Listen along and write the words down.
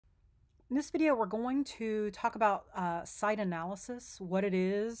In this video, we're going to talk about site analysis, what it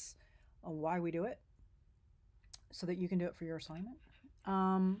is, why we do it, so that you can do it for your assignment.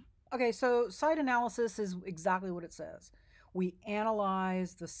 Okay, so site analysis is exactly what it says. We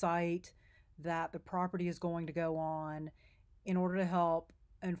analyze the site that the property is going to go on in order to help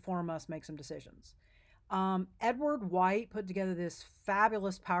inform us make some decisions. Edward White put together this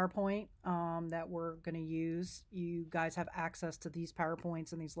fabulous PowerPoint that we're going to use. You guys have access to these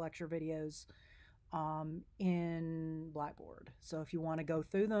PowerPoints and these lecture videos in Blackboard. So if you want to go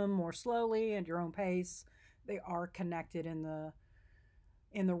through them more slowly at your own pace, they are connected in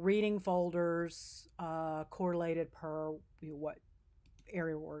the reading folders, correlated per what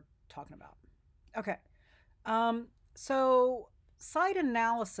area we're talking about. Okay, so site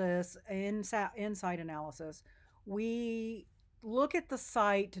analysis, in site analysis, we look at the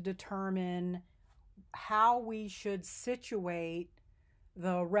site to determine how we should situate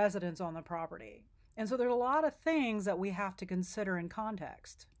the residents on the property. And so there's a lot of things that we have to consider in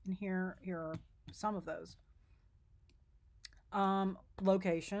context. And here are some of those.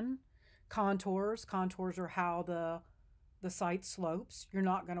 Location, contours. Contours are how the site slopes. You're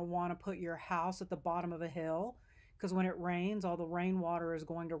not going to want to put your house at the bottom of a hill, because when it rains, all the rainwater is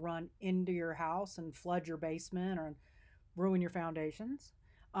going to run into your house and flood your basement or ruin your foundations.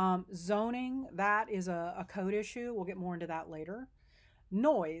 Zoning, that is a code issue. We'll get more into that later.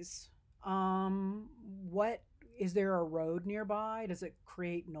 Noise. What is there a road nearby? Does it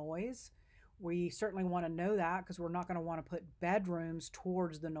create noise? We certainly want to know that, because we're not going to want to put bedrooms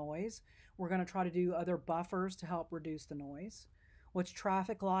towards the noise. We're going to try to do other buffers to help reduce the noise. What's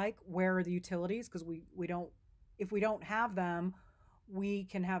traffic like? Where are the utilities? Because if we don't have them, we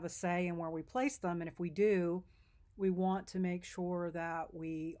can have a say in where we place them. And if we do, we want to make sure that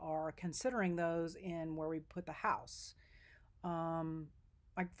we are considering those in where we put the house.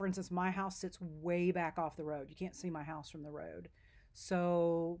 Like, for instance, my house sits way back off the road. You can't see my house from the road.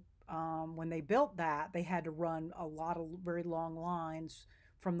 So when they built that, they had to run a lot of very long lines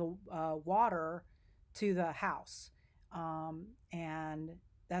from the water to the house. And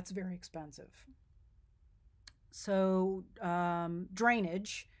that's very expensive. So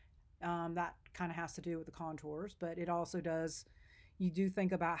drainage, that kind of has to do with the contours, but it also does, you do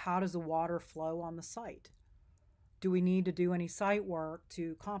think about how does the water flow on the site? Do we need to do any site work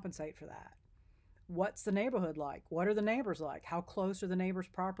to compensate for that? What's the neighborhood like? What are the neighbors like? How close are the neighbors'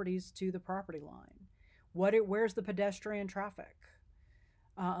 properties to the property line? Where's the pedestrian traffic?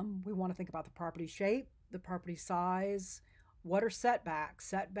 We want to think about the property shape, the property size. What are setbacks?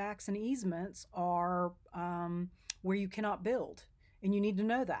 Setbacks and easements are where you cannot build, and you need to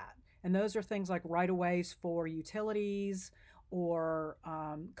know that. And those are things like right-of-ways for utilities, or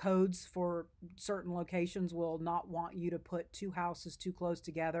codes for certain locations will not want you to put two houses too close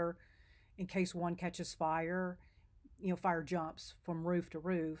together in case one catches fire. Fire jumps from roof to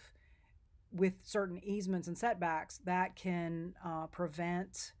roof. With certain easements and setbacks, that can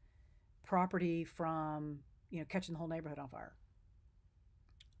prevent property from catching the whole neighborhood on fire.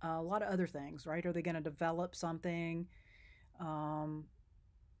 A lot of other things, right? Are they going to develop something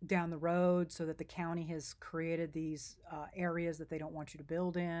down the road so that the county has created these areas that they don't want you to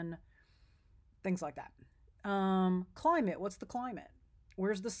build in? Things like that. Climate, what's the climate?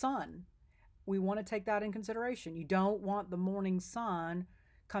 Where's the sun? We want to take that in consideration. You don't want the morning sun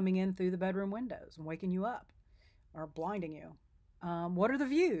coming in through the bedroom windows and waking you up or blinding you. What are the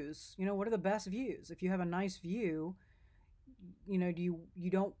views? What are the best views? If you have a nice view, you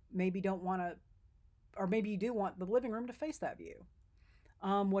don't want to, or maybe you do want the living room to face that view.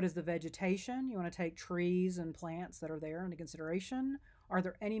 What is the vegetation? You want to take trees and plants that are there into consideration. Are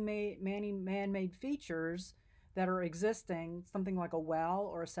there any man-made features that are existing, something like a well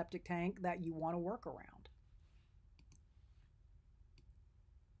or a septic tank, that you want to work around?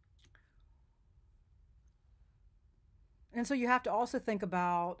 And so you have to also think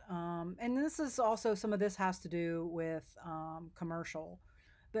about, and this is also, some of this has to do with commercial,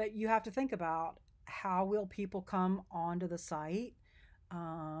 but you have to think about how will people come onto the site?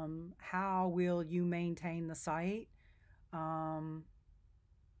 How will you maintain the site?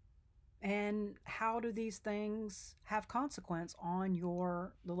 And how do these things have consequence on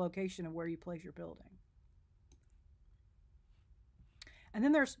the location of where you place your building? And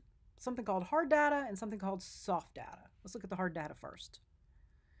then there's something called hard data and something called soft data. Let's look at the hard data first.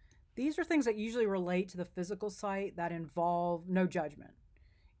 These are things that usually relate to the physical site that involve no judgment.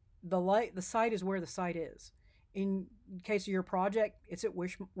 The site is where the site is. In case of your project, it's at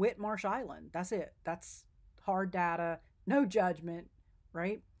Whitmarsh Island. That's it. That's hard data, no judgment,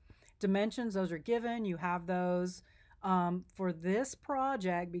 right? Dimensions, those are given. You have those. For this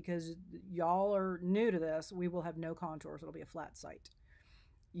project, because y'all are new to this, we will have no contours. It'll be a flat site.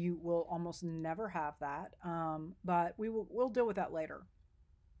 You will almost never have that, but we'll deal with that later.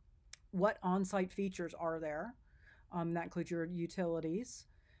 What on-site features are there? That includes your utilities.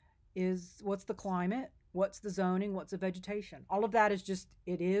 What's the climate? What's the zoning? What's the vegetation? All of that is just,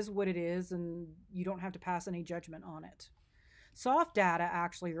 it is what it is, and you don't have to pass any judgment on it. Soft data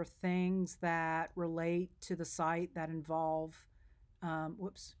actually are things that relate to the site that involve, that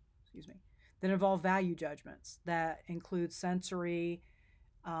involve value judgments, that include sensory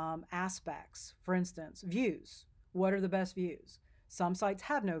aspects. For instance, views. What are the best views? Some sites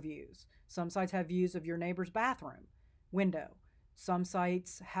have no views. Some sites have views of your neighbor's bathroom window. Some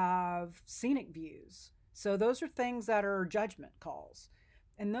sites have scenic views. So those are things that are judgment calls.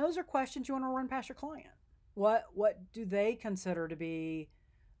 And those are questions you want to run past your client. What do they consider to be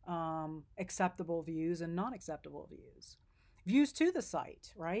acceptable views and non acceptable views? Views to the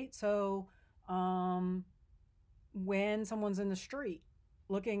site, right? So when someone's in the street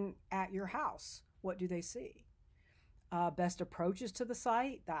looking at your house, what do they see? Best approaches to the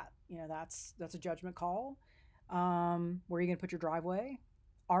site, that's a judgment call. Where are you going to put your driveway?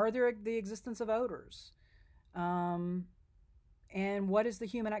 Are there the existence of odors? And what is the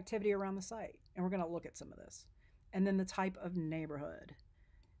human activity around the site? And we're going to look at some of this. And then the type of neighborhood.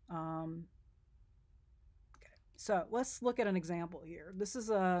 Okay. So let's look at an example here. This is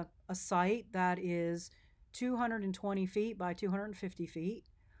a site that is 220 feet by 250 feet.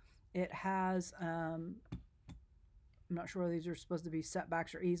 It has, I'm not sure whether these are supposed to be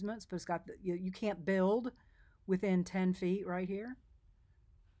setbacks or easements, but it's got, you can't build within 10 feet right here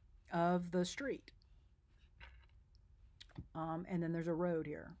of the street. And then there's a road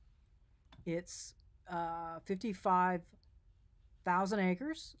here. It's 55,000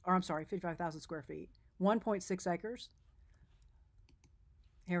 acres, or I'm sorry, 55,000 square feet, 1.6 acres.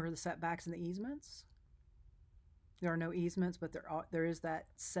 Here are the setbacks and the easements. There are no easements, but there is that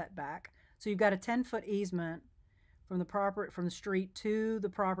setback. So you've got a 10-foot easement from the street to the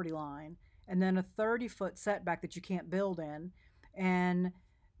property line, and then a 30-foot setback that you can't build in, and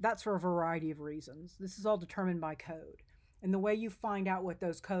that's for a variety of reasons. This is all determined by code. And the way you find out what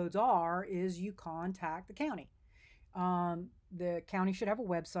those codes are is you contact the county. The county should have a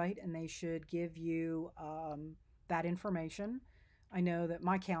website, and they should give you that information. I know that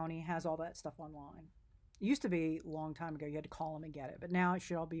my county has all that stuff online. It used to be a long time ago. You had to call them and get it, but now it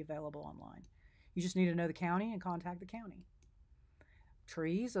should all be available online. You just need to know the county and contact the county.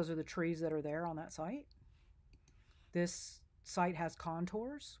 Trees, those are the trees that are there on that site. This site has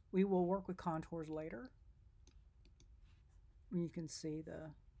contours. We will work with contours later. You can see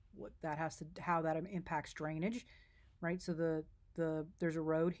how that impacts drainage, right? So there's a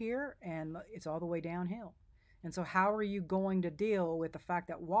road here, and it's all the way downhill. And so how are you going to deal with the fact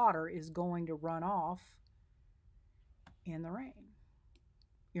that water is going to run off in the rain?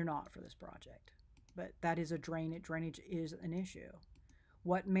 You're not for this project, but that is drainage is an issue.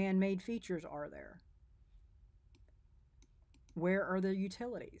 What man-made features are there? Where are the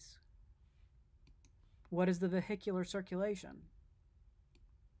utilities? What is the vehicular circulation?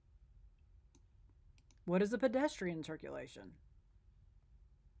 What is the pedestrian circulation?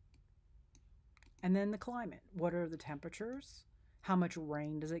 And then the climate. What are the temperatures? How much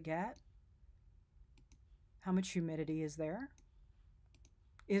rain does it get? How much humidity is there?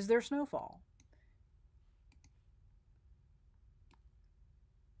 Is there snowfall?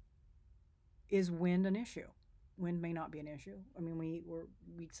 Is wind an issue? Wind may not be an issue. I mean, we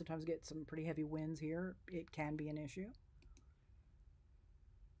sometimes get some pretty heavy winds here. It can be an issue.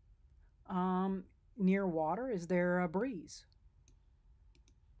 Near water, is there a breeze?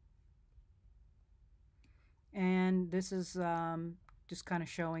 And this is just kind of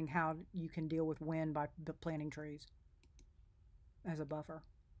showing how you can deal with wind by planting trees as a buffer.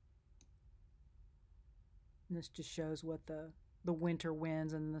 And this just shows what the winter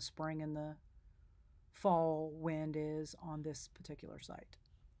winds and the spring and the fall wind is on this particular site.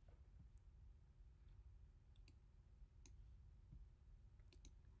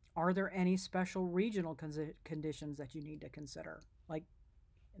 Are there any special regional conditions that you need to consider? Like,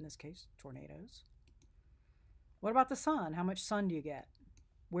 in this case, tornadoes. What about the sun? How much sun do you get?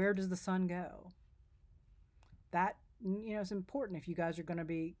 Where does the sun go? That, is important if you guys are going to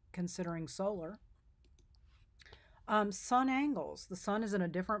be considering solar. Sun angles. The sun is in a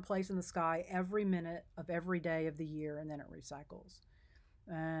different place in the sky every minute of every day of the year, and then it recycles.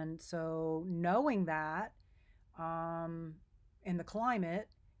 And so knowing that in the climate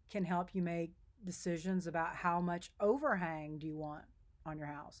can help you make decisions about how much overhang do you want on your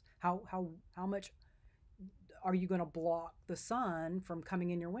house. How much are you going to block the sun from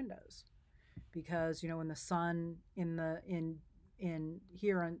coming in your windows? Because, you know, when the sun in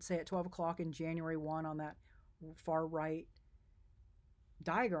here on, say, at 12 o'clock in January 1 on that far right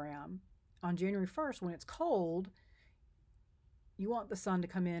diagram, on January 1st, when it's cold, you want the sun to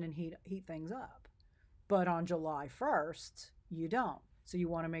come in and heat things up. But on July 1st, you don't. So you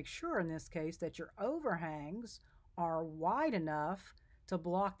want to make sure in this case that your overhangs are wide enough to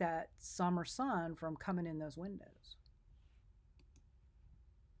block that summer sun from coming in those windows.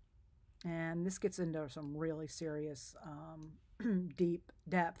 And this gets into some really serious deep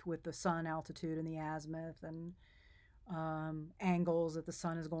depth with the sun altitude and the azimuth and angles that the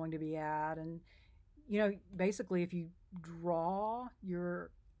sun is going to be at. And, you know, basically if you draw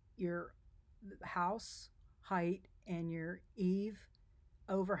your house height and your eave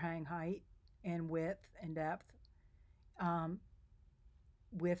overhang height and width and depth,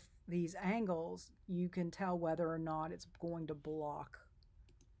 with these angles, you can tell whether or not it's going to block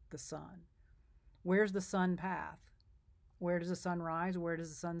the sun. Where's the sun path? Where does the sun rise? Where does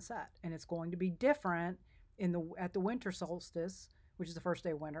the sun set? And it's going to be different at the winter solstice, which is the first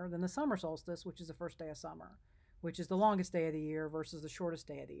day of winter, than the summer solstice, which is the first day of summer, which is the longest day of the year versus the shortest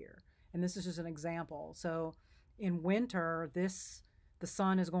day of the year. And this is just an example. So in winter, the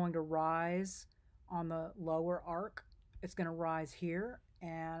sun is going to rise on the lower arc. It's going to rise here,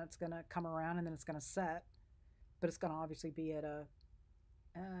 and it's going to come around, and then it's going to set. But it's going to obviously be at a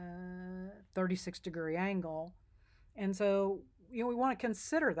 36-degree angle. And so, you know, we want to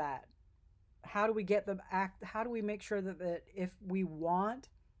consider that. How do we how do we make sure that if we want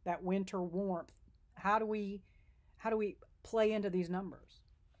that winter warmth, how do we play into these numbers?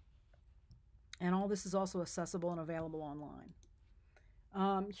 And all this is also accessible and available online.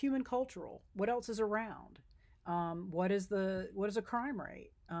 Human cultural. What else is around? What is the crime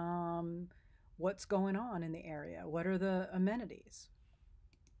rate? What's going on in the area? What are the amenities?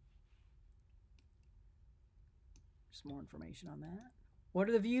 Just more information on that. What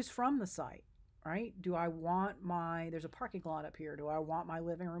are the views from the site, right? Do I want there's a parking lot up here. Do I want my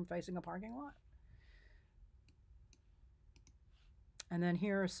living room facing a parking lot? And then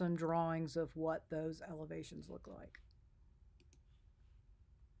here are some drawings of what those elevations look like.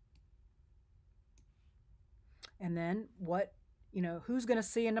 And then what, you know, who's going to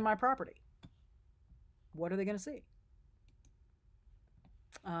see into my property? What are they going to see?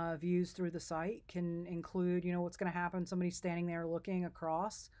 Views through the site can include, you know, what's going to happen. Somebody's standing there looking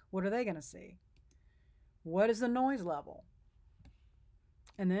across. What are they going to see? What is the noise level?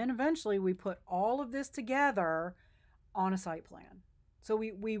 And then eventually we put all of this together on a site plan. So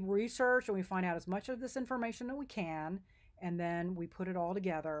we research and we find out as much of this information that we can, and then we put it all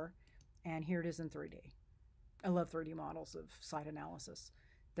together, and here it is in 3D. I love 3D models of site analysis.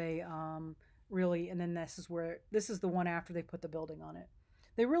 They really, and then this is the one after they put the building on it.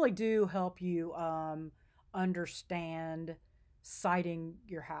 They really do help you understand siting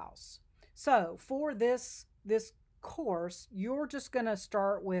your house. So for this course, you're just going to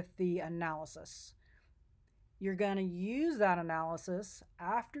start with the analysis. You're going to use that analysis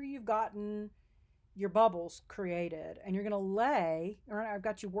after you've gotten your bubbles created, and you're going to lay, or I've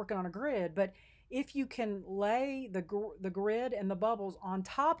got you working on a grid, but if you can lay the grid and the bubbles on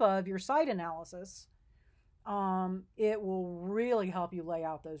top of your site analysis, it will really help you lay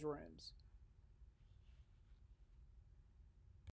out those rooms.